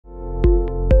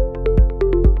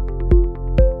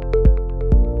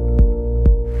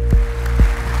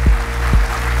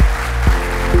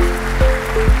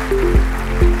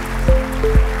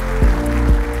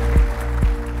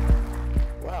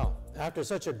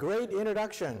After such a great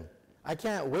introduction, I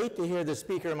can't wait to hear the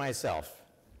speaker myself.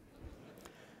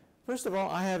 First of all,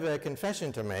 I have a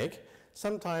confession to make.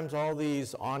 Sometimes all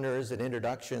these honors and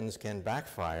introductions can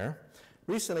backfire.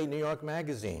 Recently, New York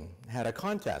Magazine had a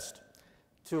contest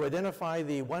to identify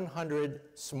the 100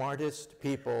 smartest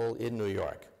people in New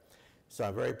York. So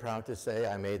I'm very proud to say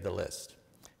I made the list.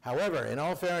 However, in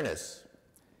all fairness,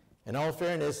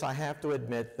 I have to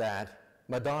admit that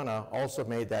Madonna also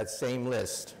made that same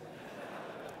list.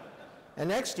 And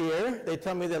next year, they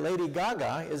tell me that Lady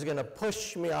Gaga is going to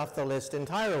push me off the list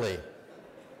entirely.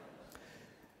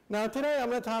 Now, today I'm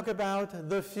going to talk about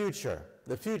the future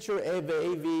of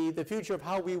AV, the future of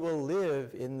how we will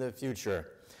live in the future.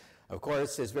 Of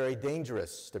course, it's very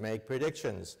dangerous to make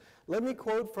predictions. Let me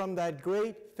quote from that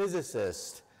great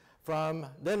physicist from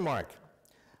Denmark,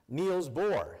 Niels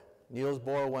Bohr. Niels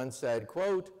Bohr once said,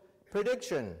 quote,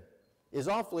 "Prediction is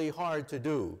awfully hard to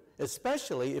do,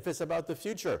 especially if it's about the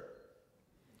future."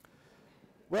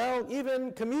 Well,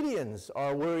 even comedians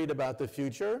are worried about the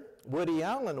future. Woody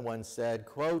Allen once said,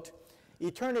 quote,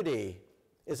 "Eternity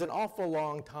is an awful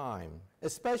long time,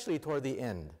 especially toward the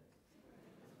end."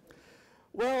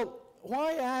 Well,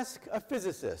 why ask a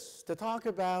physicist to talk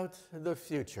about the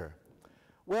future?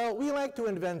 Well, we like to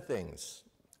invent things.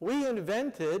 We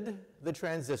invented the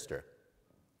transistor.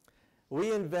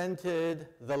 We invented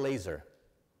the laser.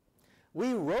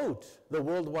 We wrote the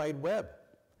World Wide Web.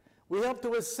 We helped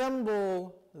to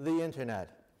assemble the internet.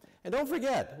 And don't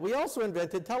forget, we also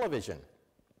invented television.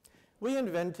 We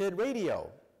invented radio,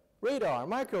 radar,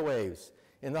 microwaves.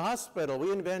 In the hospital,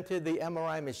 we invented the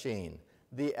MRI machine,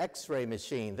 the X-ray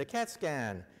machine, the CAT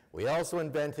scan. We also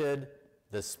invented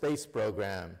the space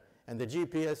program and the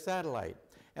GPS satellite.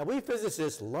 And we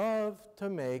physicists love to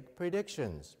make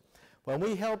predictions. When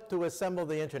we helped to assemble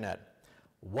the internet,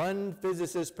 one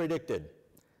physicist predicted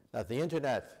that the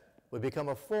internet would become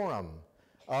a forum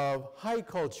of high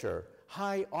culture,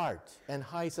 high art, and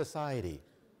high society.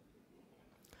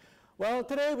 Well,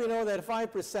 today we know that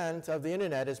 5% of the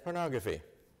internet is pornography.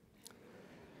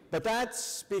 But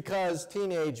that's because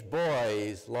teenage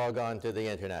boys log on to the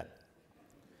internet.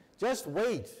 Just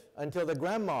wait until the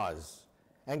grandmas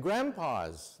and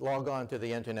grandpas log on to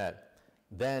the internet.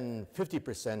 Then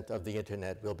 50% of the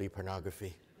internet will be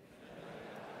pornography.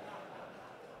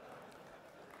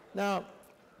 Now,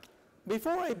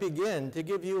 before I begin to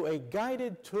give you a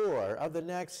guided tour of the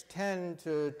next 10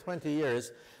 to 20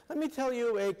 years, let me tell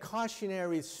you a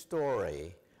cautionary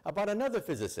story about another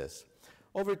physicist.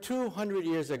 Over 200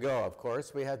 years ago, of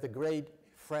course, we had the great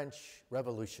French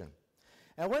Revolution.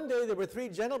 And one day there were three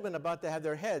gentlemen about to have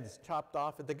their heads chopped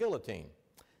off at the guillotine.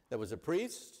 There was a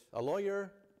priest, a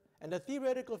lawyer, and a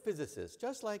theoretical physicist,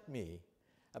 just like me,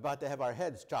 about to have our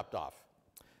heads chopped off.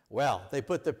 Well, they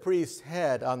put the priest's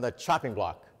head on the chopping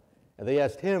block, and they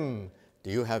asked him, "Do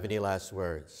you have any last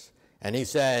words?" And he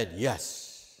said,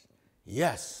 "Yes,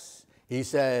 yes." He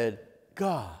said,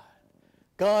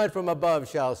 God from above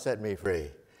shall set me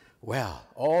free." Well,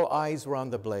 all eyes were on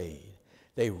the blade.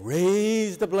 They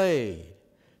raised the blade.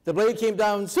 The blade came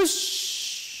down,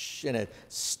 swish, and it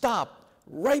stopped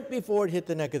right before it hit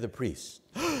the neck of the priest.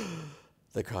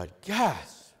 The crowd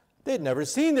gasped. They'd never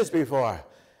seen this before.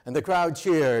 And the crowd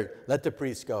cheered, "Let the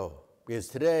priest go, because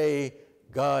today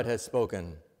God has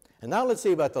spoken." And now let's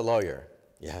see about the lawyer.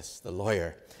 Yes, the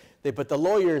lawyer. They put the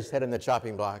lawyer's head on the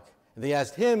chopping block, and they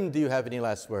asked him, "Do you have any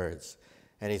last words?"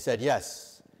 And he said,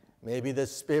 "Yes, maybe the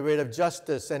spirit of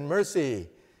justice and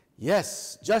mercy.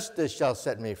 Yes, justice shall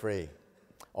set me free."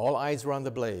 All eyes were on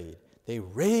the blade. They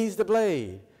raised the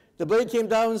blade. The blade came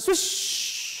down,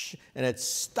 swish, and it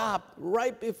stopped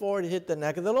right before it hit the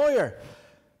neck of the lawyer.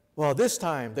 Well, this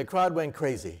time, the crowd went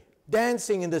crazy,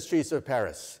 dancing in the streets of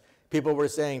Paris. People were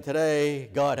saying, "Today,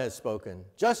 God has spoken.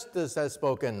 Justice has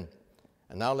spoken."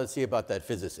 And now let's see about that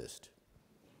physicist.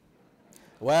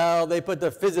 Well, they put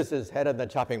the physicist's head on the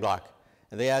chopping block,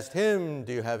 and they asked him,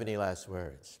 "Do you have any last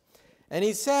words?" And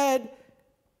he said,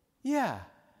 Yeah,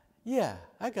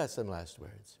 I got some last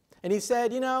words. And he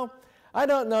said, "I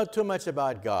don't know too much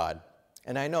about God,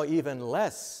 and I know even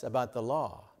less about the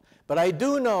law. But I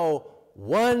do know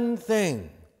one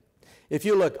thing. If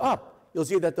you look up, you'll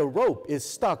see that the rope is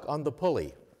stuck on the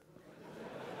pulley."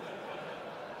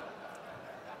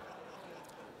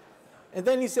 And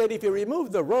then he said, "If you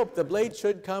remove the rope, the blade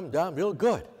should come down real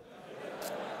good."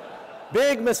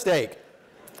 Big mistake.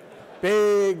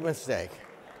 Big mistake.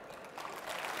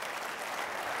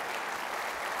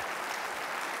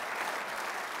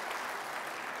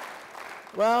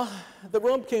 Well, the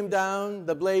rope came down,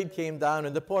 the blade came down,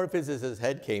 and the poor physicist's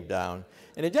head came down.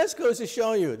 And it just goes to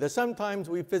show you that sometimes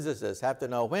we physicists have to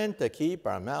know when to keep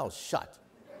our mouths shut.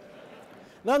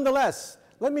 Nonetheless,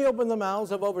 let me open the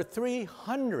mouths of over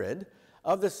 300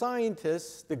 of the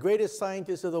scientists, the greatest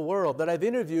scientists of the world that I've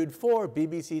interviewed for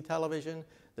BBC television,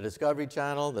 the Discovery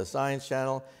Channel, the Science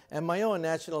Channel, and my own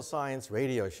National Science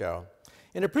radio show.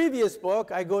 In a previous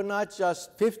book, I go not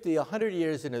just 50, 100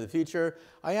 years into the future,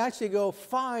 I actually go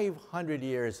 500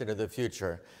 years into the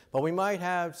future. But we might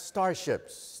have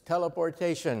starships,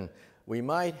 teleportation, we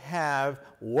might have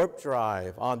warp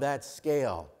drive on that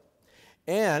scale.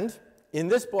 And in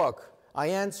this book, I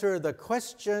answer the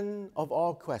question of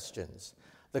all questions,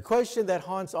 the question that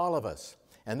haunts all of us,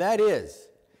 and that is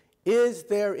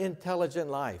there intelligent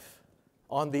life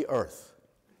on the earth?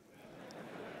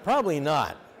 Probably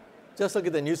not. Just look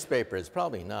at the newspapers,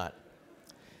 probably not.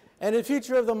 And in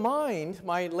Future of the Mind,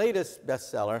 my latest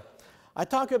bestseller, I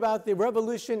talk about the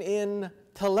revolution in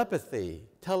telepathy,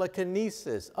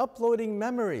 telekinesis, uploading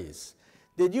memories.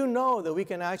 Did you know that we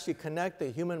can actually connect the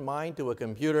human mind to a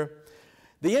computer?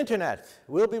 The internet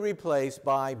will be replaced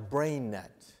by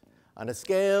BrainNet. On a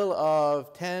scale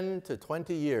of 10 to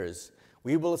 20 years,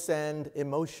 we will send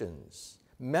emotions,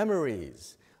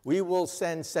 memories. We will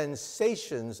send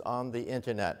sensations on the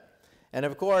internet. And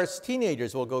of course,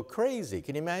 teenagers will go crazy.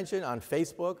 Can you imagine on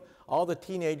Facebook, all the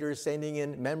teenagers sending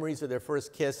in memories of their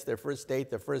first kiss, their first date,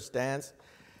 their first dance?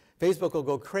 Facebook will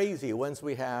go crazy once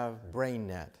we have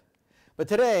BrainNet. But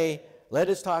today, let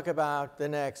us talk about the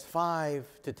next 5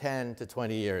 to 10 to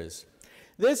 20 years.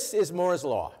 This is Moore's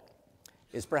Law.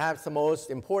 It's perhaps the most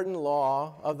important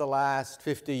law of the last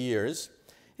 50 years.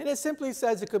 And it simply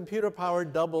says the computer power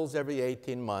doubles every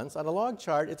 18 months. On a log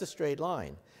chart, it's a straight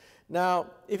line. Now,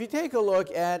 if you take a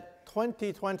look at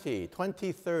 2020,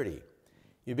 2030,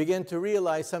 you begin to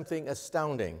realize something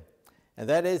astounding. And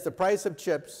that is the price of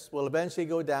chips will eventually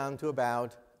go down to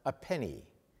about a penny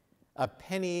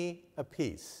a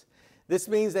piece. This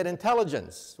means that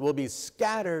intelligence will be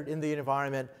scattered in the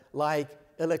environment like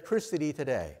electricity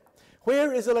today.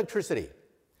 Where is electricity?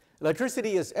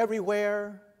 Electricity is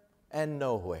everywhere and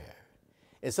nowhere.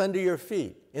 It's under your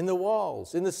feet, in the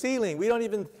walls, in the ceiling. We don't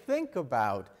even think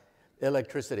about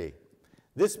electricity.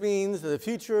 This means that the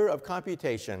future of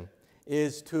computation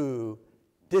is to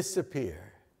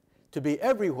disappear, to be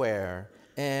everywhere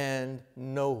and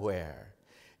nowhere,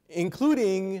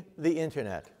 including the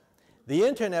internet. The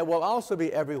internet will also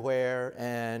be everywhere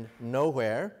and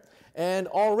nowhere, and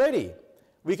already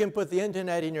we can put the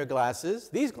internet in your glasses.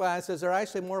 These glasses are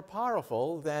actually more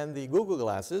powerful than the Google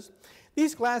glasses.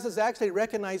 These glasses actually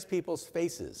recognize people's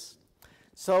faces.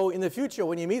 So in the future,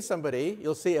 when you meet somebody,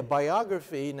 you'll see a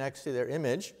biography next to their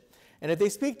image, and if they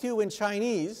speak to you in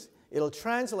Chinese, it'll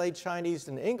translate Chinese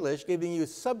into English, giving you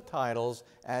subtitles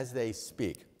as they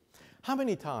speak. How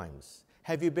many times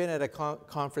have you been at a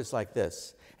conference like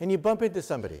this, and you bump into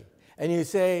somebody, and you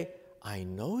say, I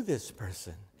know this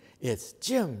person. It's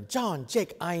Jim, John,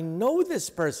 Jake, I know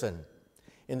this person.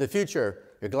 In the future,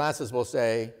 your glasses will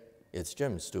say, it's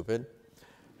Jim, stupid.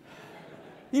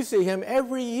 You see him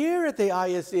every year at the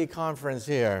ISE conference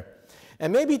here.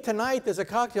 And maybe tonight there's a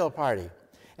cocktail party,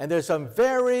 and there's some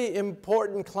very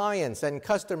important clients and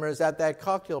customers at that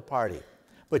cocktail party,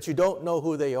 but you don't know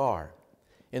who they are.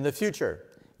 In the future,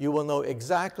 you will know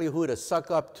exactly who to suck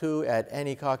up to at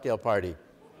any cocktail party.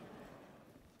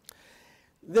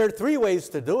 There are 3 ways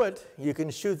to do it. You can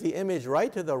shoot the image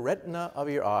right to the retina of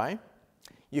your eye.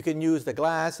 You can use the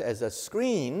glass as a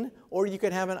screen, or you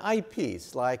can have an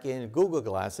eyepiece, like in Google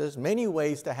glasses. Many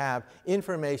ways to have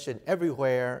information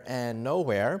everywhere and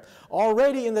nowhere.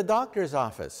 Already in the doctor's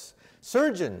office,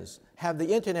 surgeons have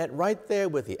the internet right there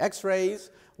with the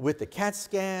x-rays, with the CAT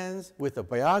scans, with the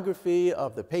biography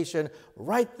of the patient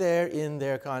right there in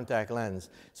their contact lens.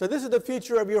 So this is the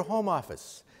future of your home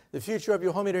office, the future of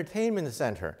your home entertainment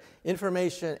center.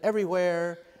 Information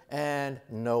everywhere and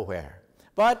nowhere.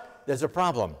 But there's a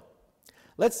problem.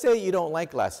 Let's say you don't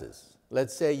like glasses.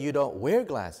 Let's say you don't wear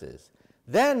glasses.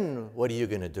 Then what are you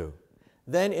going to do?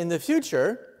 Then in the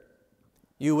future,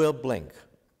 you will blink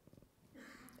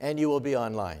and you will be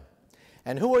online.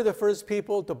 And who are the first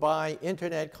people to buy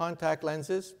internet contact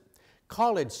lenses?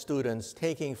 College students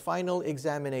taking final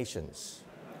examinations.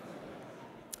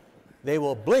 They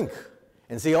will blink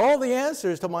and see all the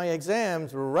answers to my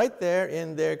exams right there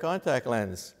in their contact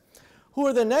lens. Who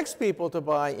are the next people to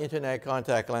buy internet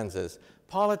contact lenses?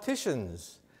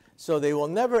 Politicians. So they will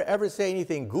never ever say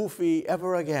anything goofy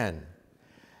ever again.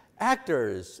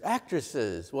 Actors,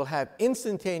 actresses will have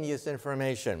instantaneous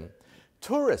information.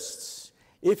 Tourists.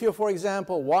 If you're, for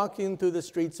example, walking through the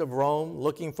streets of Rome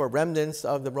looking for remnants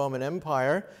of the Roman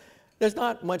Empire, there's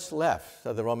not much left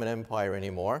of the Roman Empire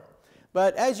anymore.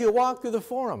 But as you walk through the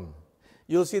Forum,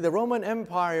 you'll see the Roman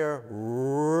Empire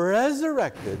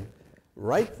resurrected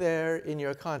right there in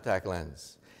your contact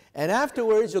lens. And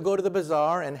afterwards, you'll go to the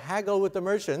bazaar and haggle with the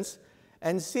merchants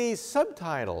and see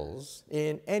subtitles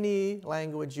in any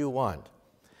language you want.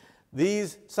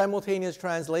 These simultaneous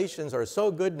translations are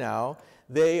so good now,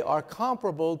 they are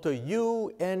comparable to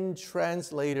UN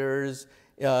translators'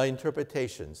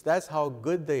 interpretations. That's how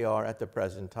good they are at the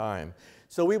present time.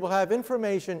 So we will have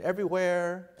information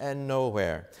everywhere and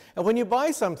nowhere. And when you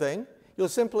buy something, you'll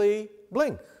simply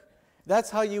blink. That's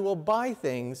how you will buy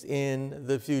things in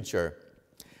the future.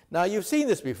 Now, you've seen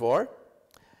this before.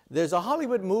 There's a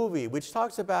Hollywood movie which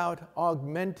talks about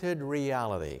augmented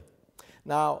reality.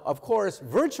 Now, of course,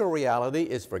 virtual reality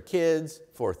is for kids,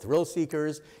 for thrill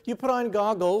seekers. You put on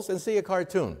goggles and see a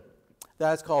cartoon.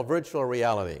 That's called virtual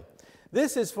reality.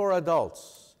 This is for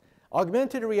adults.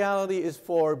 Augmented reality is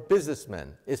for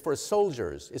businessmen, is for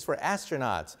soldiers, is for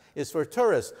astronauts, is for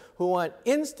tourists who want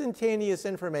instantaneous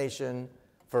information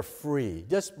for free,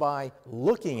 just by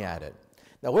looking at it.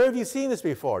 Now, where have you seen this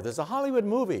before? There's a Hollywood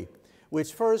movie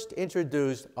which first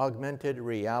introduced augmented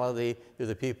reality to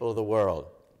the people of the world.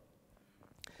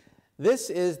 This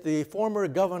is the former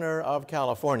governor of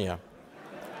California.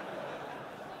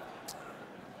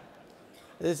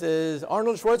 This is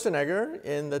Arnold Schwarzenegger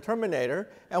in The Terminator,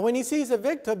 and when he sees a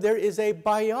victim, there is a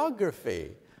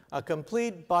biography, a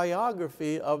complete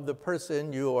biography of the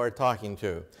person you are talking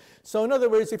to. So in other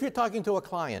words, if you're talking to a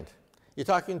client, you're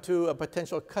talking to a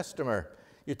potential customer,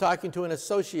 you're talking to an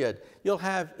associate, you'll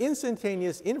have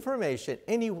instantaneous information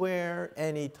anywhere,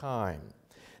 anytime.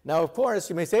 Now, of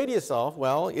course, you may say to yourself,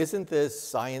 well, isn't this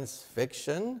science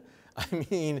fiction? I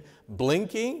mean,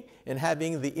 blinking and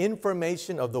having the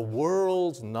information of the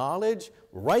world's knowledge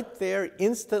right there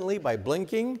instantly by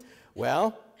blinking?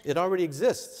 Well, it already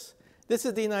exists. This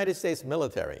is the United States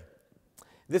military.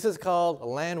 This is called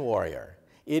Land Warrior.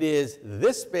 It is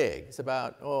this big. It's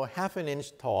about half an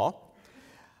inch tall.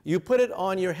 You put it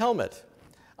on your helmet.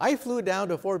 I flew down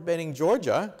to Fort Benning,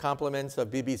 Georgia, compliments of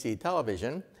BBC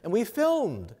television, and we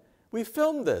filmed. We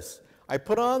filmed this. I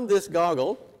put on this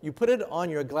goggle, you put it on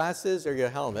your glasses or your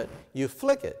helmet, you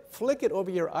flick it over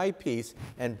your eyepiece,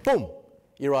 and boom,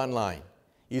 you're online.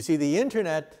 You see the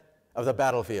internet of the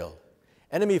battlefield.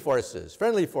 Enemy forces,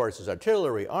 friendly forces,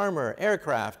 artillery, armor,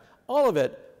 aircraft, all of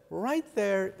it right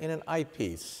there in an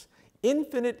eyepiece.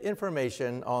 Infinite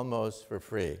information almost for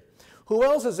free. Who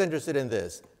else is interested in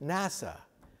this? NASA,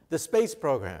 the space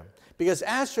program. Because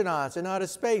astronauts in outer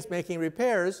space making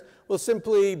repairs will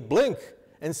simply blink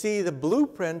and see the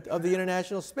blueprint of the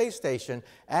International Space Station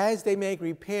as they make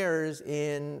repairs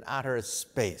in outer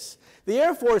space. The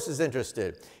Air Force is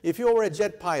interested. If you were a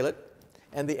jet pilot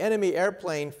and the enemy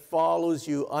airplane follows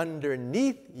you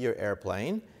underneath your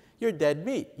airplane, you're dead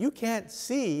meat. You can't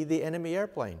see the enemy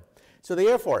airplane. So the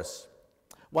Air Force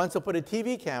wants to put a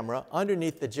TV camera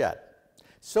underneath the jet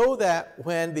so that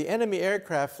when the enemy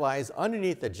aircraft flies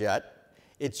underneath the jet,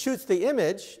 it shoots the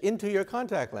image into your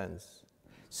contact lens.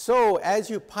 So as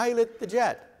you pilot the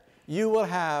jet, you will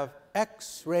have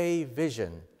X-ray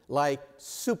vision like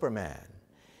Superman.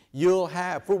 You'll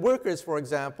have, for workers, for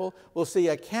example, will see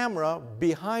a camera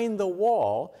behind the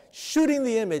wall shooting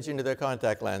the image into their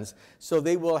contact lens, so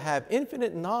they will have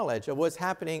infinite knowledge of what's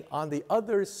happening on the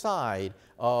other side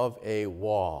of a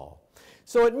wall.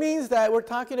 So it means that we're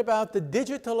talking about the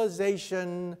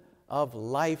digitalization of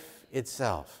life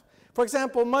itself. For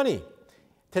example, money.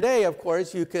 Today, of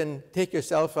course, you can take your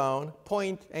cell phone,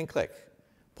 point and click,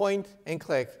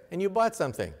 and you bought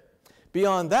something.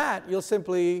 Beyond that, you'll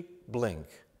simply blink.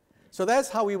 So that's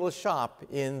how we will shop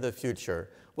in the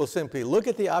future. We'll simply look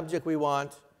at the object we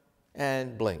want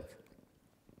and blink.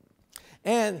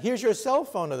 And here's your cell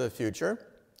phone of the future.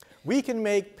 We can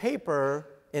make paper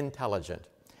intelligent.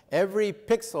 Every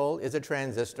pixel is a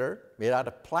transistor made out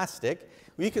of plastic.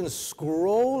 We can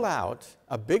scroll out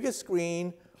a bigger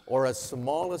screen or a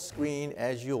smaller screen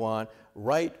as you want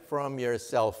right from your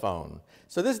cell phone.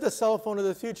 So this is the cell phone of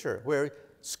the future, where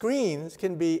screens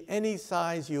can be any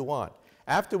size you want.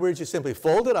 Afterwards, you simply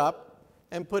fold it up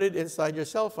and put it inside your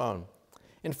cell phone.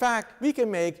 In fact, we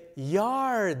can make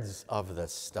yards of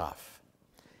this stuff.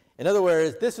 In other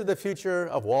words, this is the future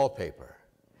of wallpaper.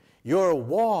 Your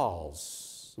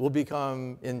walls will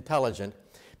become intelligent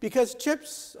because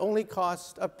chips only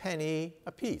cost a penny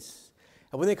a piece.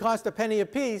 And when they cost a penny a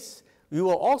piece, we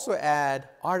will also add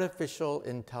artificial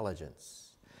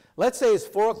intelligence. Let's say it's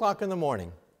 4 o'clock in the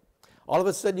morning. All of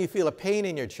a sudden you feel a pain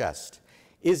in your chest.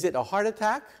 Is it a heart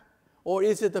attack or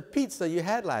is it the pizza you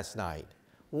had last night?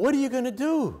 What are you going to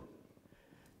do?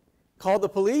 Call the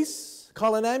police?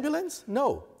 Call an ambulance?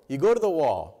 No. You go to the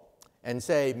wall and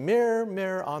say, mirror,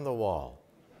 mirror on the wall.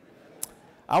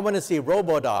 I want to see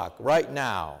RoboDoc right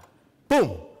now.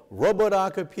 boom,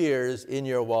 RoboDoc appears in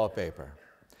your wallpaper.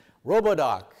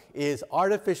 RoboDoc is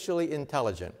artificially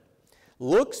intelligent,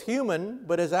 looks human,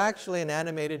 but is actually an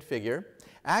animated figure,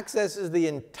 accesses the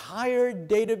entire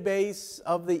database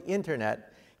of the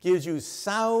internet, gives you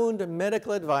sound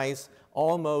medical advice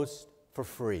almost for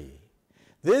free.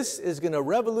 This is going to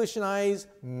revolutionize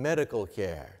medical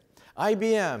care.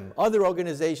 IBM, other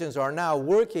organizations are now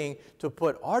working to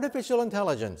put artificial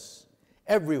intelligence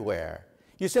everywhere.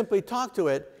 You simply talk to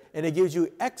it, and it gives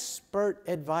you expert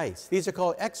advice. These are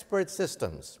called expert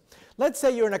systems. Let's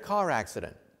say you're in a car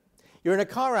accident. You're in a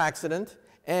car accident,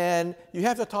 and you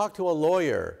have to talk to a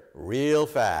lawyer real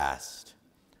fast.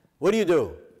 What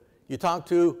do? You talk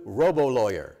to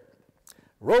RoboLawyer.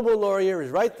 RoboLawyer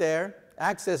is right there,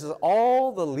 accesses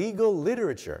all the legal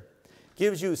literature,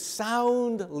 gives you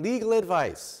sound legal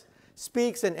advice,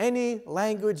 speaks in any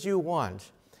language you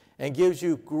want, and gives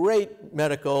you great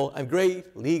medical and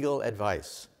great legal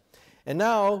advice. And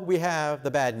now we have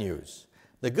the bad news.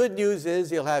 The good news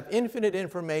is you'll have infinite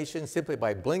information simply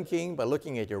by blinking, by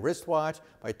looking at your wristwatch,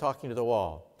 by talking to the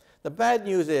wall. The bad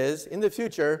news is, in the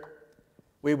future,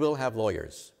 we will have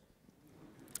lawyers.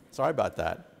 Sorry about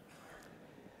that.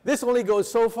 This only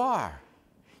goes so far.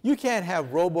 You can't have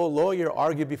RoboLawyer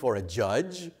argue before a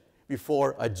judge,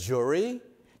 before a jury,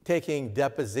 taking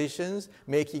depositions,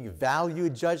 making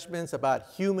value judgments about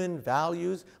human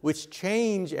values, which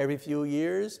change every few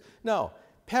years. No,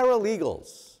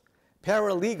 paralegals,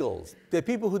 the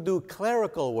people who do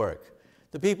clerical work,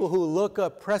 the people who look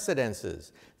up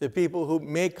precedences, the people who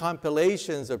make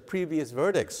compilations of previous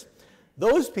verdicts,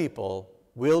 those people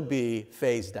will be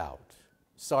phased out.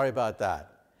 Sorry about that.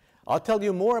 I'll tell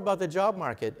you more about the job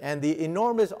market and the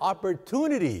enormous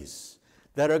opportunities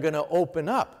that are going to open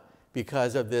up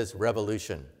because of this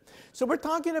revolution. So we're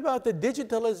talking about the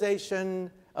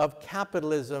digitalization of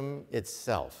capitalism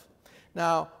itself.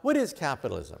 Now, what is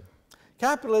capitalism?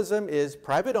 Capitalism is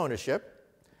private ownership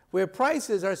where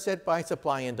prices are set by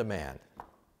supply and demand.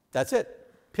 That's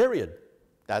it, period.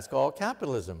 That's called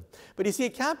capitalism. But you see,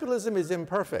 capitalism is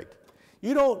imperfect.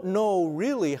 You don't know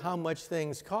really how much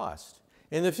things cost.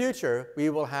 In the future, we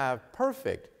will have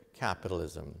perfect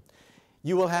capitalism.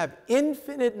 You will have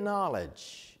infinite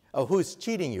knowledge of who's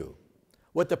cheating you,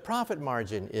 what the profit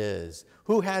margin is,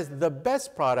 who has the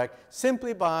best product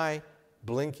simply by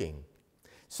blinking.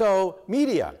 So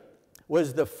media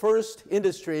was the first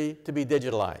industry to be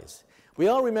digitalized. We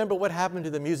all remember what happened to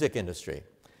the music industry.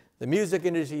 The music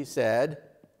industry said,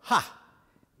 ha,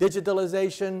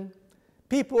 digitalization,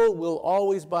 people will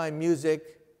always buy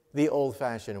music the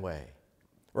old-fashioned way.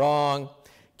 Wrong.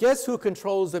 Guess who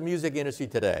controls the music industry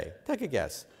today? Take a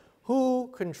guess.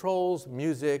 Who controls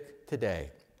music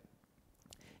today?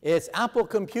 It's Apple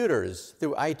computers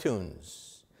through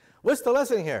iTunes. What's the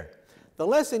lesson here? The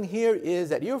lesson here is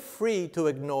that you're free to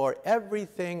ignore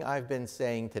everything I've been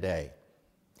saying today.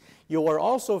 You are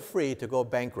also free to go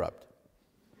bankrupt.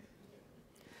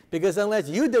 Because unless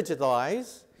you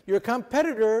digitalize, your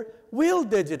competitor will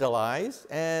digitalize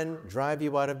and drive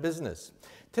you out of business.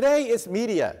 Today, it's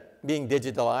media being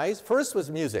digitalized. First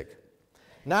was music.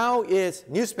 Now it's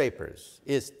newspapers,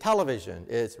 it's television,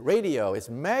 it's radio, it's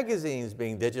magazines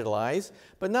being digitalized.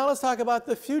 But now let's talk about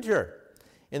the future.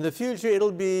 In the future,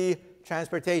 it'll be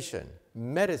transportation,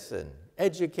 medicine,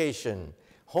 education,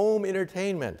 home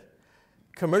entertainment,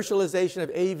 commercialization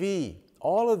of AV.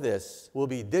 All of this will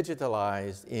be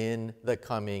digitalized in the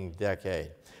coming decade.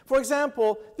 For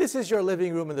example, this is your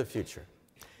living room in the future.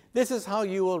 This is how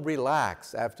you will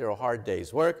relax after a hard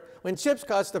day's work. When chips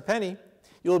cost a penny,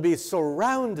 you'll be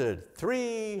surrounded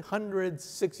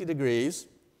 360 degrees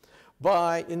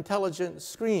by intelligent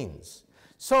screens.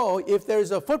 So if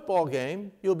there's a football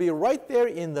game, you'll be right there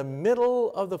in the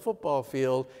middle of the football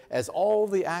field as all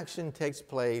the action takes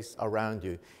place around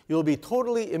you. You'll be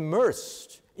totally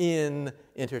immersed in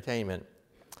entertainment.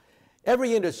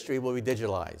 Every industry will be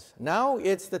digitalized. Now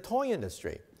it's the toy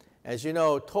industry. As you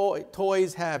know,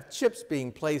 toys have chips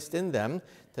being placed in them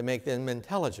to make them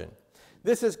intelligent.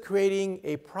 This is creating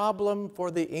a problem for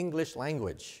the English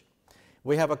language.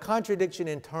 We have a contradiction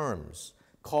in terms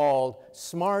called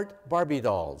smart Barbie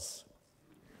dolls.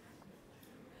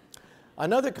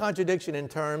 Another contradiction in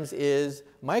terms is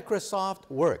Microsoft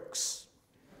Works.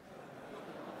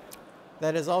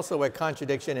 That is also a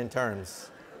contradiction in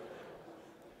terms.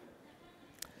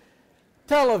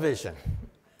 Television.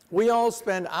 We all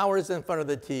spend hours in front of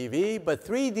the TV, but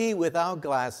 3D without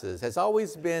glasses has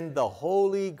always been the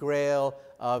holy grail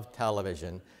of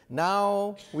television.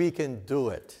 Now we can do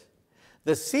it.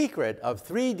 The secret of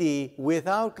 3D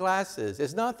without glasses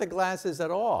is not the glasses at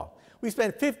all. We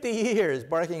spent 50 years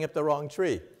barking up the wrong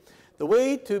tree. The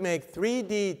way to make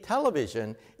 3D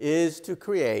television is to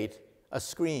create a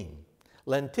screen,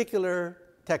 lenticular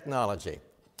technology.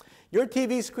 Your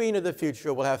TV screen of the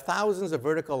future will have thousands of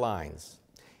vertical lines.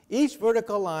 Each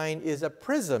vertical line is a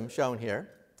prism, shown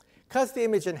here, cuts the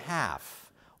image in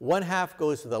half. One half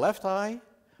goes to the left eye,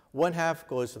 one half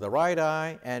goes to the right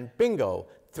eye, and bingo,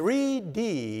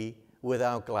 3D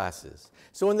without glasses.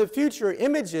 So in the future,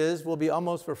 images will be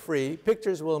almost for free,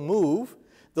 pictures will move,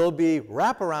 they'll be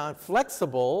wraparound,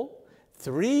 flexible,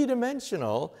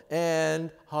 three-dimensional,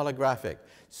 and holographic.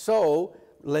 So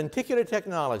lenticular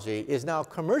technology is now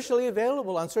commercially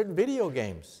available on certain video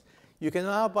games. You can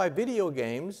now buy video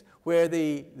games where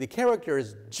the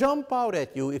characters jump out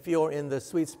at you if you're in the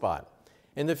sweet spot.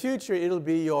 In the future, it'll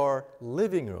be your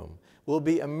living room. Will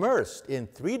be immersed in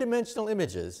three-dimensional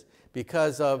images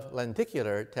because of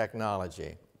lenticular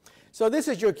technology. So this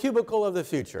is your cubicle of the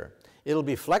future. It'll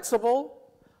be flexible,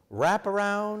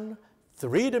 wraparound,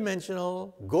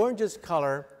 three-dimensional, gorgeous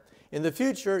color. In the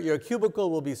future, your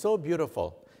cubicle will be so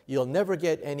beautiful, you'll never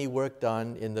get any work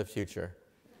done in the future.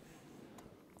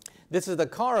 This is the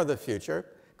car of the future.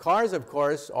 Cars, of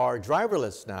course, are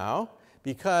driverless now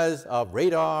because of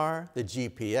radar, the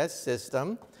GPS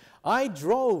system. I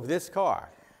drove this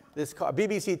car.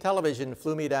 BBC television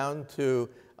flew me down to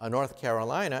North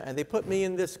Carolina, and they put me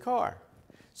in this car.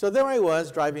 So there I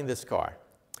was driving this car.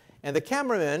 And the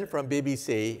cameraman from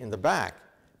BBC in the back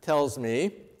tells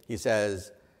me, he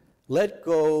says, "Let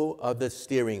go of the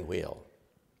steering wheel."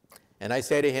 And I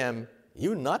say to him,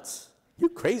 "You nuts? You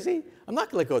crazy? I'm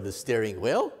not going to let go of the steering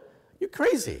wheel. You're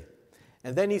crazy."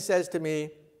 And then he says to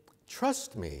me,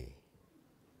 "Trust me.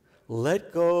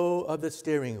 Let go of the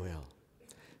steering wheel."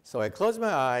 So I closed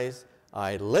my eyes,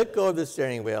 I let go of the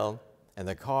steering wheel, and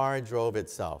the car drove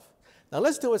itself. Now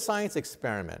let's do a science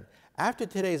experiment. After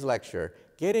today's lecture,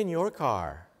 get in your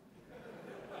car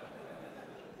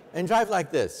and drive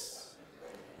like this,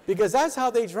 because that's how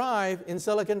they drive in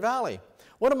Silicon Valley.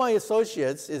 One of my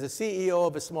associates is a CEO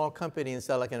of a small company in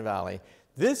Silicon Valley.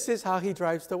 This is how he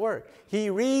drives to work. He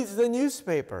reads the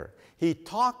newspaper. He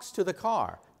talks to the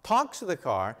car, tells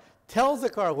the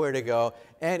car where to go,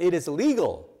 and it is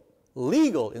legal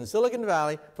in Silicon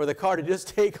Valley for the car to just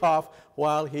take off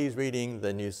while he's reading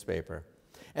the newspaper.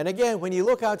 And again, when you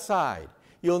look outside,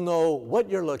 you'll know what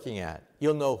you're looking at.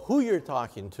 You'll know who you're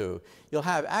talking to. You'll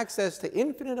have access to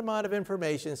infinite amount of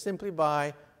information simply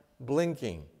by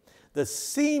blinking. The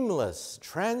seamless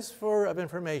transfer of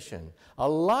information, a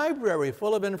library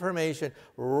full of information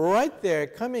right there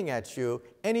coming at you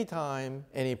anytime,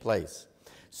 any place.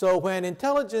 So when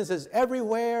intelligence is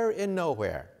everywhere and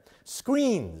nowhere,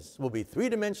 screens will be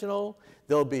three-dimensional,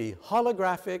 they'll be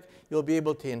holographic, you'll be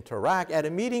able to interact. At a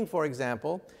meeting, for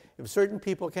example, if certain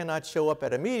people cannot show up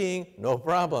at a meeting, no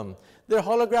problem. Their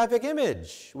holographic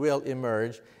image will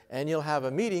emerge, and you'll have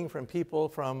a meeting from people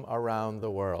from around the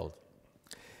world.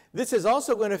 This is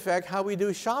also going to affect how we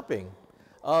do shopping.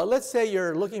 Let's say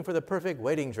you're looking for the perfect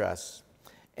wedding dress,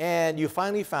 and you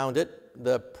finally found it,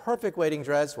 the perfect wedding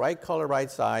dress, right color,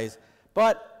 right size,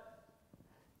 but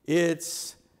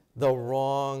it's the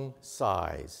wrong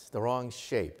size, the wrong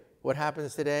shape. What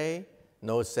happens today?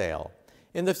 No sale.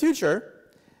 In the future,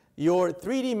 your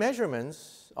 3D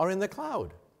measurements are in the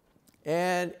cloud,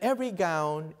 and every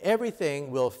gown,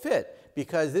 everything will fit,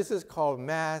 because this is called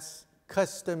mass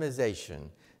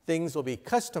customization. Things will be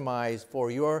customized for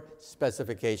your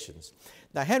specifications.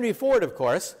 Now, Henry Ford, of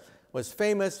course, was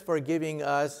famous for giving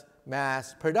us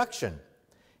mass production.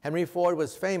 Henry Ford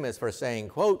was famous for saying,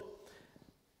 quote,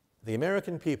 "The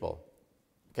American people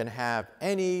can have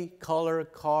any color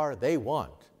car they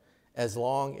want as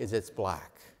long as it's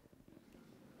black."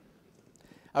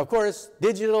 Of course,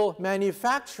 digital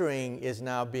manufacturing is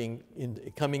now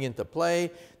coming into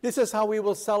play. This is how we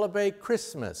will celebrate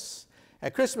Christmas.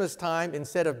 At Christmas time,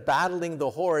 instead of battling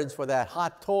the hordes for that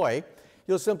hot toy,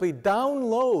 you'll simply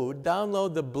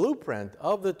download the blueprint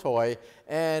of the toy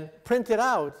and print it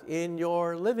out in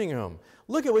your living room.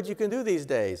 Look at what you can do these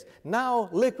days. Now,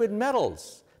 liquid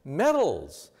metals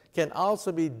can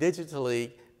also be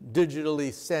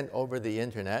digitally sent over the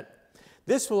internet.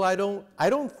 This will, I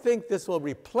don't think this will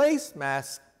replace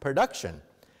mass production.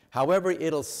 However,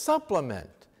 it'll supplement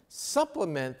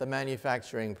the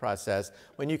manufacturing process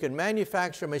when you can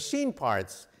manufacture machine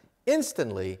parts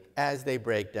instantly as they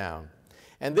break down.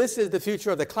 And this is the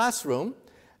future of the classroom.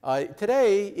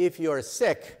 Today, if you're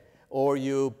sick or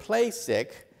you play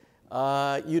sick,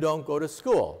 you don't go to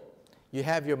school. You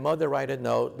have your mother write a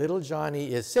note, "Little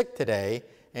Johnny is sick today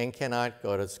and cannot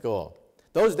go to school."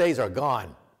 Those days are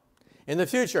gone. In the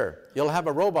future, you'll have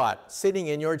a robot sitting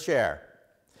in your chair.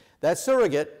 That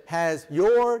surrogate has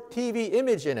your TV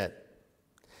image in it.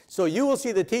 So you will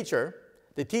see the teacher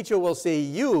will see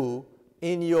you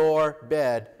in your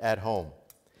bed at home.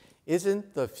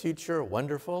 Isn't the future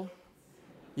wonderful?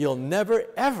 You'll never,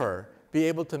 ever be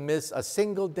able to miss a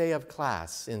single day of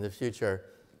class in the future.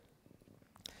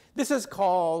 This is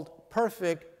called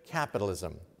perfect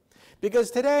capitalism. Because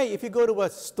today, if you go to a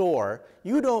store,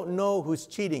 you don't know who's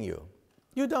cheating you.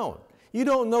 You don't. You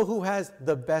don't know who has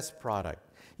the best product.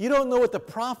 You don't know what the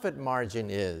profit margin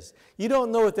is. You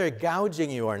don't know if they're gouging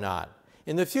you or not.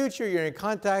 In the future, you're in a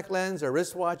contact lens or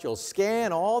wristwatch, you'll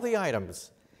scan all the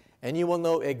items, and you will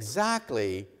know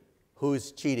exactly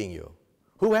who's cheating you,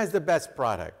 who has the best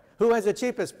product, who has the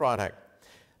cheapest product.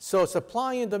 So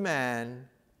supply and demand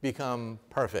become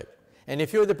perfect. And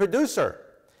if you're the producer,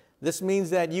 this means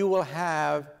that you will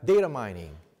have data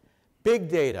mining, big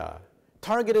data,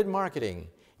 targeted marketing.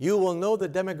 You will know the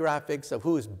demographics of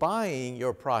who's buying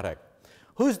your product.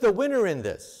 Who's the winner in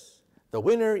this? The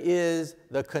winner is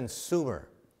the consumer,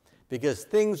 because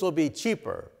things will be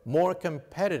cheaper, more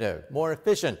competitive, more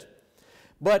efficient.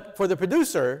 But for the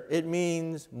producer, it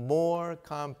means more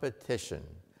competition,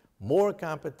 more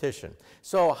competition.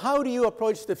 So how do you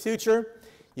approach the future?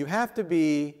 You have to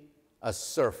be a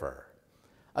surfer.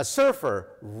 A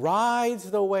surfer rides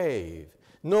the wave,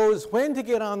 knows when to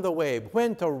get on the wave,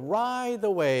 when to ride the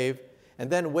wave, and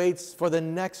then waits for the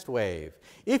next wave.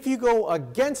 If you go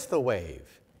against the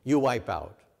wave, you wipe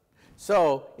out.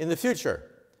 So in the future,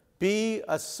 be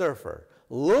a surfer.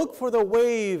 Look for the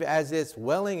wave as it's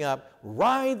welling up.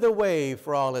 Ride the wave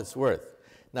for all it's worth.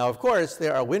 Now, of course,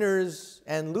 there are winners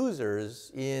and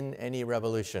losers in any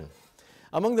revolution.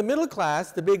 Among the middle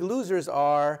class, the big losers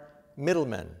are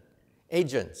middlemen,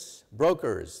 agents,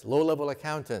 brokers, low-level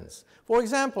accountants. For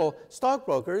example,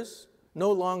 stockbrokers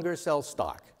no longer sell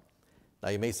stock. Now,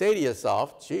 you may say to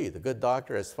yourself, gee, the good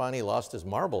doctor has finally lost his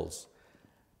marbles.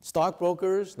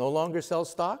 Stockbrokers no longer sell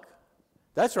stock?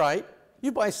 That's right.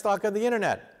 You buy stock on the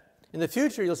internet. In the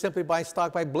future, you'll simply buy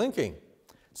stock by blinking.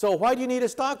 So why do you need a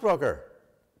stockbroker?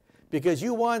 Because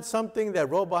you want something that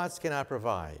robots cannot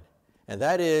provide, and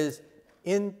that is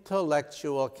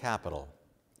intellectual capital.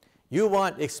 You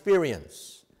want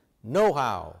experience,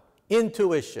 know-how,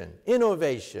 intuition,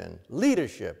 innovation,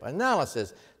 leadership,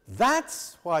 analysis.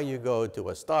 That's why you go to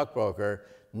a stockbroker,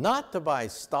 not to buy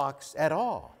stocks at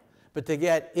all, but to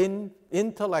get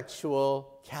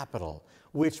intellectual capital,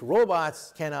 which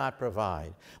robots cannot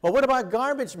provide. Well, what about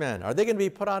garbage men? Are they going to be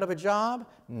put out of a job?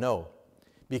 No,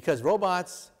 because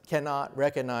robots cannot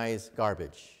recognize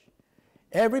garbage.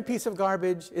 Every piece of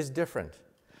garbage is different.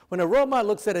 When a robot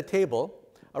looks at a table,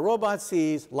 a robot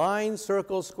sees lines,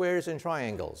 circles, squares, and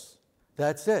triangles.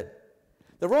 That's it.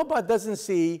 The robot doesn't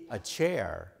see a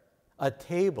chair, a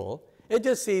table. It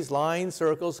just sees lines,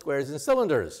 circles, squares, and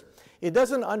cylinders. It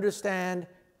doesn't understand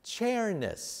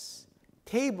chairness,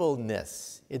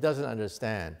 tableness. It doesn't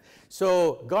understand.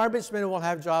 So garbage men will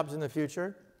have jobs in the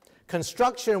future.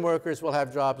 Construction workers will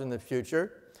have jobs in the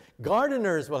future.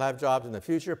 Gardeners will have jobs in the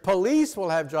future. Police will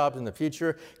have jobs in the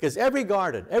future, because every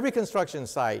garden, every construction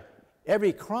site,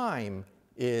 every crime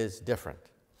is different.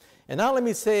 And now let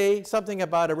me say something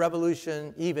about a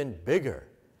revolution even bigger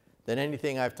than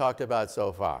anything I've talked about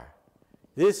so far.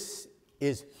 This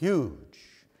is huge,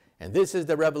 and this is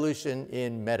the revolution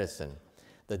in medicine,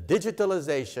 the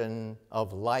digitalization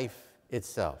of life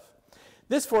itself.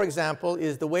 This, for example,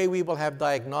 is the way we will have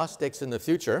diagnostics in the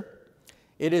future.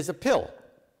 It is a pill.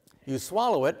 You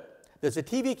swallow it, there's a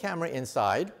TV camera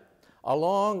inside,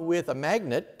 along with a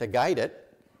magnet to guide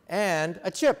it, and a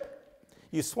chip.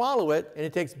 You swallow it, and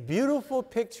it takes beautiful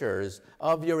pictures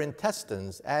of your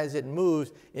intestines as it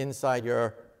moves inside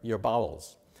your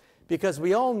bowels. Because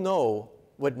we all know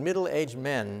what middle-aged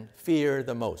men fear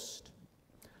the most.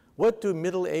 What do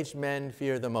middle-aged men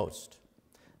fear the most?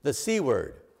 The C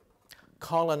word,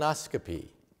 colonoscopy.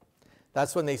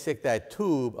 That's when they stick that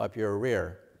tube up your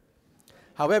rear.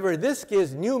 However, this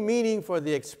gives new meaning for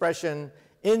the expression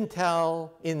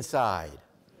Intel inside.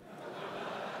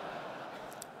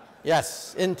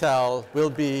 Yes, Intel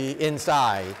will be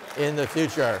inside in the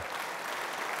future.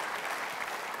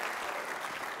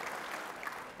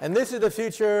 And this is the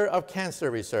future of cancer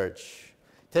research.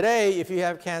 Today, if you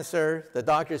have cancer, the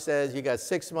doctor says you got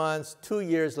 6 months, 2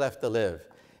 years left to live.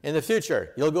 In the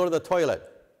future, you'll go to the toilet.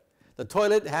 The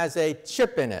toilet has a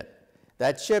chip in it.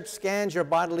 That chip scans your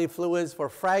bodily fluids for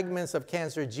fragments of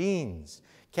cancer genes,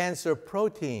 cancer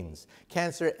proteins,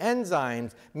 cancer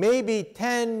enzymes, maybe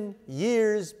 10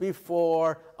 years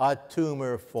before a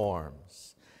tumor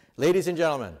forms. Ladies and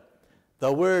gentlemen,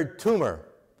 the word tumor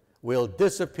will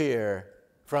disappear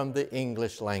from the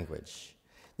English language.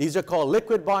 These are called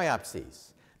liquid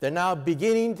biopsies. They're now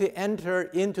beginning to enter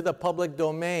into the public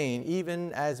domain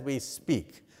even as we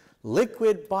speak.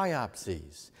 Liquid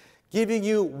biopsies, giving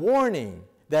you warning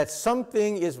that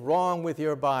something is wrong with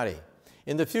your body.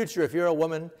 In the future, if you're a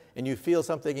woman and you feel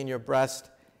something in your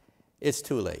breast, it's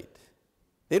too late.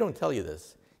 They don't tell you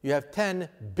this. You have 10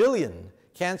 billion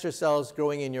cancer cells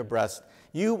growing in your breast.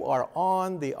 You are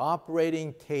on the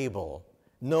operating table.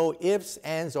 No ifs,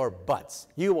 ands, or buts.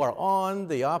 You are on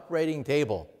the operating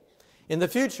table. In the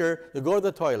future, you go to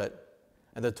the toilet,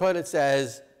 and the toilet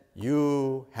says,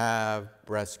 you have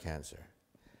breast cancer.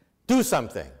 Do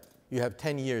something. You have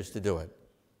 10 years to do it.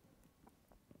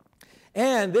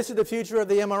 And this is the future of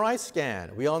the MRI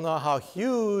scan. We all know how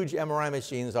huge MRI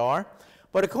machines are,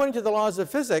 but according to the laws of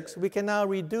physics, we can now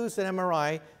reduce an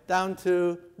MRI down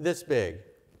to this big.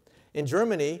 In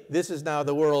Germany, this is now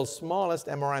the world's smallest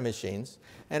MRI machines,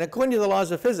 and according to the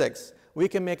laws of physics, we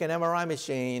can make an MRI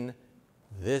machine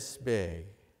this big.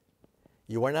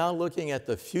 You are now looking at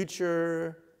the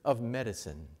future of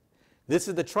medicine. This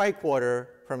is the tricorder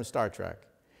from Star Trek.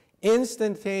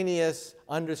 Instantaneous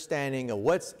understanding of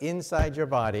what's inside your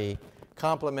body,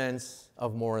 complements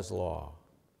of Moore's law.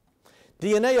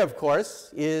 DNA, of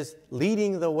course, is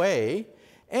leading the way,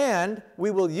 and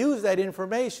we will use that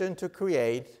information to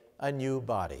create a new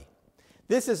body.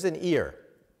 This is an ear.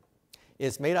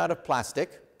 It's made out of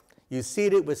plastic. You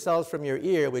seed it with cells from your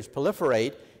ear which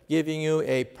proliferate, giving you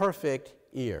a perfect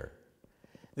ear.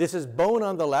 This is bone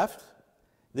on the left.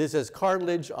 This is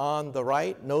cartilage on the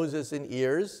right, noses and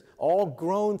ears, all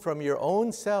grown from your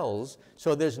own cells,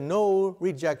 so there's no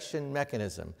rejection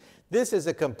mechanism. This is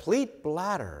a complete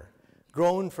bladder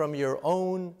grown from your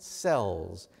own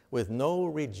cells with no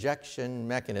rejection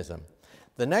mechanism.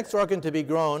 The next organ to be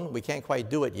grown, we can't quite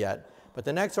do it yet, but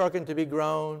the next organ to be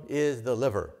grown is the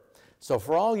liver. So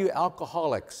for all you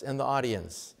alcoholics in the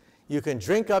audience, you can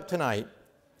drink up tonight,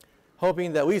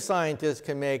 hoping that we scientists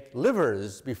can make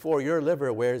livers before your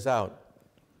liver wears out.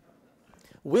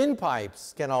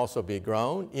 Windpipes can also be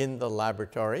grown in the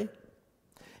laboratory.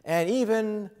 And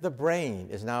even the brain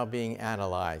is now being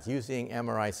analyzed using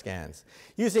MRI scans.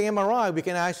 Using MRI, we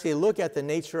can actually look at the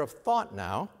nature of thought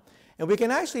now, and we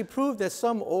can actually prove that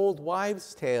some old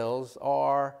wives' tales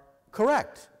are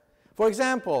correct. For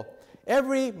example,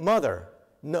 every mother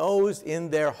knows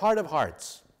in their heart of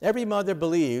hearts, every mother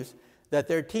believes that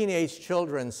their teenage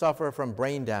children suffer from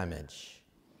brain damage.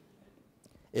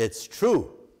 It's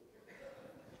true.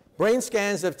 Brain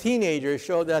scans of teenagers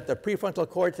show that the prefrontal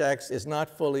cortex is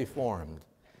not fully formed.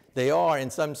 They are, in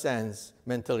some sense,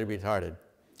 mentally retarded.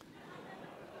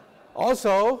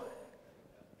 Also,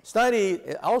 it's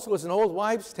an old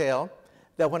wives' tale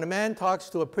that when a man talks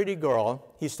to a pretty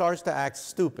girl, he starts to act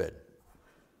stupid.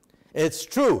 It's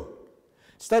true.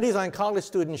 Studies on college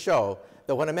students show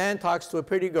that when a man talks to a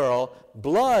pretty girl,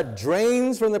 blood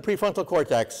drains from the prefrontal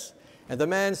cortex, and the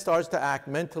man starts to act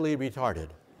mentally retarded.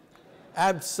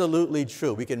 Absolutely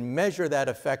true. We can measure that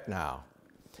effect now.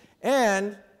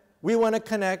 And we want to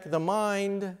connect the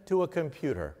mind to a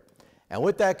computer. And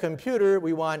with that computer,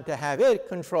 we want to have it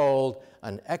controlled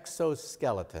an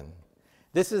exoskeleton.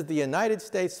 This is the United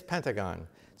States Pentagon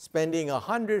spending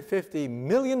 $150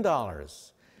 million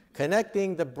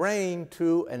connecting the brain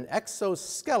to an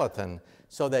exoskeleton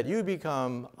so that you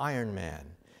become Iron Man.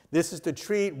 This is to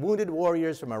treat wounded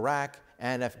warriors from Iraq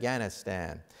and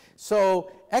Afghanistan. So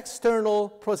external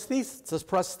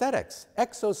prosthetics,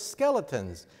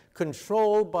 exoskeletons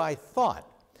controlled by thought.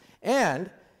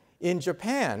 And in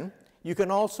Japan, you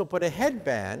can also put a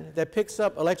headband that picks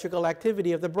up electrical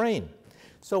activity of the brain.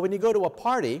 So when you go to a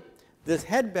party, this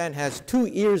headband has 2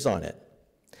 ears on it.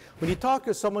 When you talk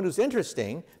to someone who's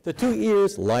interesting, the 2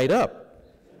 ears light up.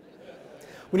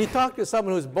 When you talk to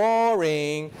someone who's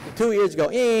boring, the 2 ears go,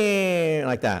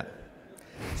 like that.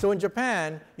 So in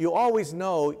Japan, you always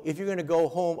know if you're going to go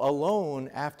home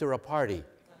alone after a party.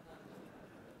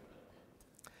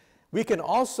 We can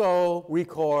also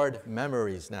record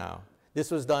memories now. This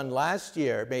was done last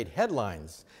year, made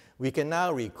headlines. We can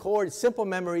now record simple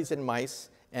memories in mice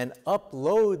and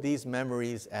upload these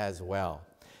memories as well.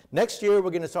 Next year,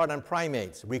 we're going to start on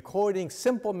primates, recording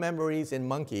simple memories in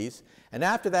monkeys, and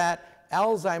after that,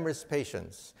 Alzheimer's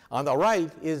patients. On the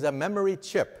right is a memory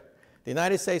chip. The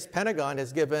United States Pentagon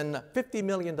has given $50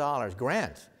 million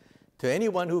grant to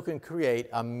anyone who can create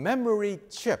a memory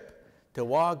chip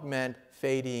to augment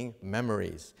fading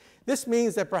memories. This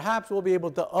means that perhaps we'll be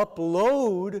able to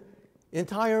upload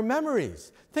entire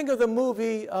memories. Think of the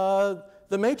movie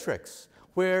The Matrix,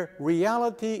 where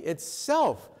reality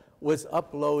itself was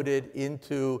uploaded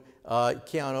into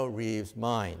Keanu Reeves'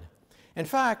 mind. In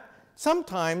fact,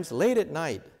 sometimes late at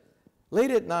night,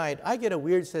 I get a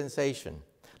weird sensation.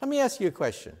 Let me ask you a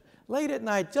question. Late at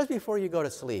night, just before you go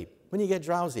to sleep, when you get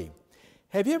drowsy,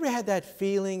 have you ever had that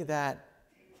feeling that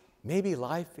maybe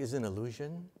life is an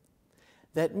illusion?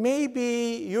 That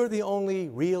maybe you're the only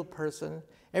real person?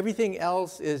 Everything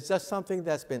else is just something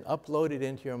that's been uploaded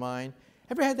into your mind?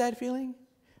 Ever had that feeling?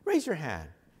 Raise your hand.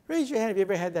 Raise your hand if you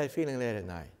ever had that feeling late at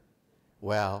night.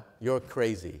 Well, you're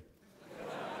crazy.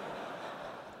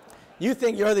 You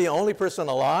think you're the only person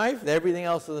alive, that everything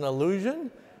else is an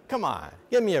illusion? Come on,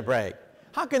 give me a break.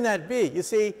 How can that be? You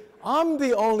see, I'm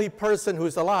the only person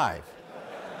who's alive.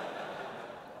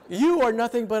 You are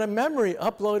nothing but a memory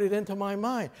uploaded into my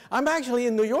mind. I'm actually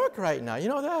in New York right now. You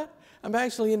know that? I'm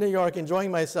actually in New York enjoying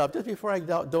myself just before I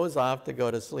doze off to go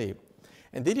to sleep.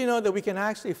 And did you know that we can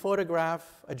actually photograph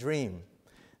a dream?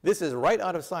 This is right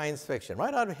out of science fiction,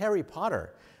 right out of Harry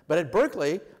Potter. But at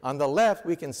Berkeley, on the left,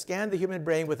 we can scan the human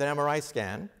brain with an MRI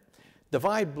scan,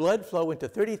 divide blood flow into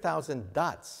 30,000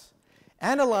 dots,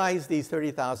 analyze these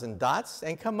 30,000 dots,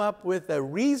 and come up with a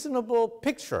reasonable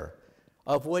picture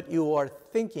of what you are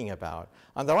thinking about.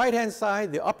 On the right-hand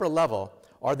side, the upper level,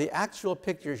 are the actual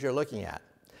pictures you're looking at.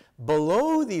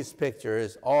 Below these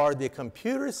pictures are the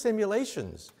computer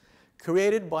simulations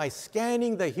created by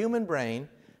scanning the human brain,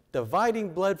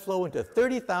 dividing blood flow into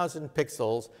 30,000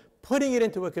 pixels, putting it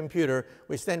into a computer,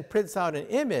 which then prints out an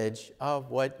image of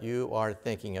what you are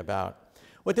thinking about.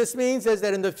 What this means is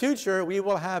that in the future, we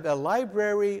will have a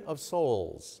library of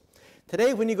souls.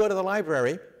 Today, when you go to the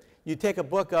library, you take a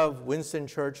book of Winston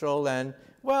Churchill and,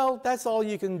 well, that's all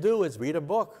you can do is read a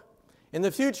book. In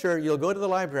the future, you'll go to the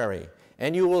library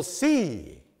and you will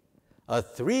see a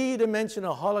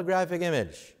three-dimensional holographic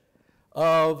image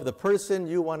of the person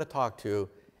you want to talk to,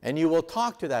 and you will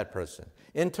talk to that person,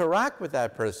 interact with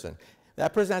that person.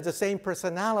 That person has the same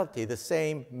personality, the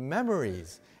same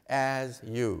memories as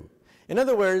you. In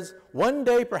other words, one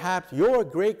day perhaps your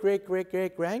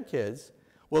great-great-great-great-grandkids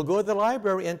will go to the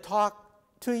library and talk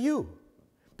to you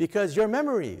because your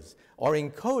memories are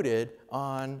encoded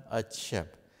on a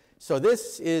chip. So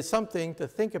this is something to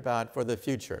think about for the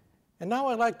future. And now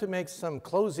I'd like to make some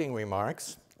closing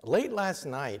remarks. Late last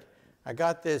night, I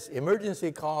got this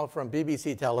emergency call from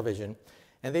BBC television,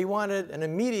 and they wanted an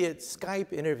immediate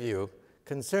Skype interview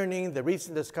concerning the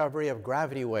recent discovery of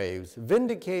gravity waves,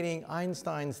 vindicating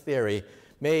Einstein's theory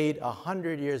made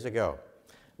 100 years ago.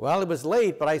 Well, it was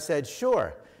late, but I said,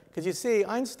 sure, because you see,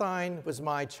 Einstein was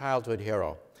my childhood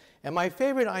hero. And my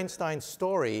favorite Einstein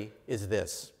story is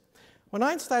this. When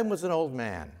Einstein was an old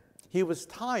man, he was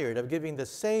tired of giving the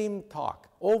same talk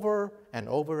over and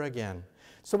over again.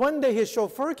 So one day his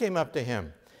chauffeur came up to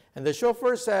him, and the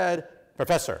chauffeur said,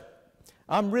 "Professor,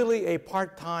 I'm really a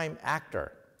part-time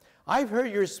actor. I've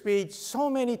heard your speech so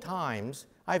many times,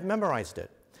 I've memorized it.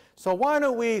 So why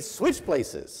don't we switch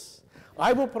places?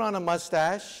 I will put on a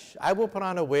mustache, I will put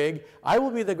on a wig, I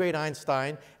will be the great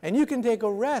Einstein, and you can take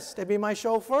a rest and be my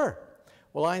chauffeur."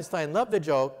 Well, Einstein loved the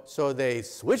joke, so they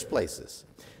switched places.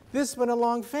 This went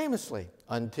along famously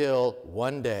until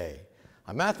one day,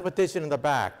 a mathematician in the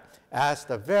back asked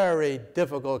a very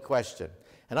difficult question.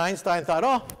 And Einstein thought,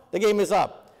 oh, the game is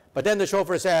up. But then the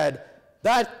chauffeur said,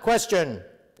 that question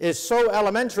is so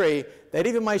elementary that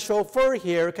even my chauffeur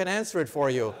here can answer it for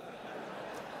you.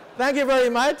 Thank you very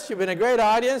much. You've been a great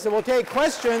audience, and we'll take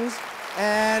questions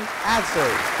and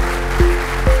answers.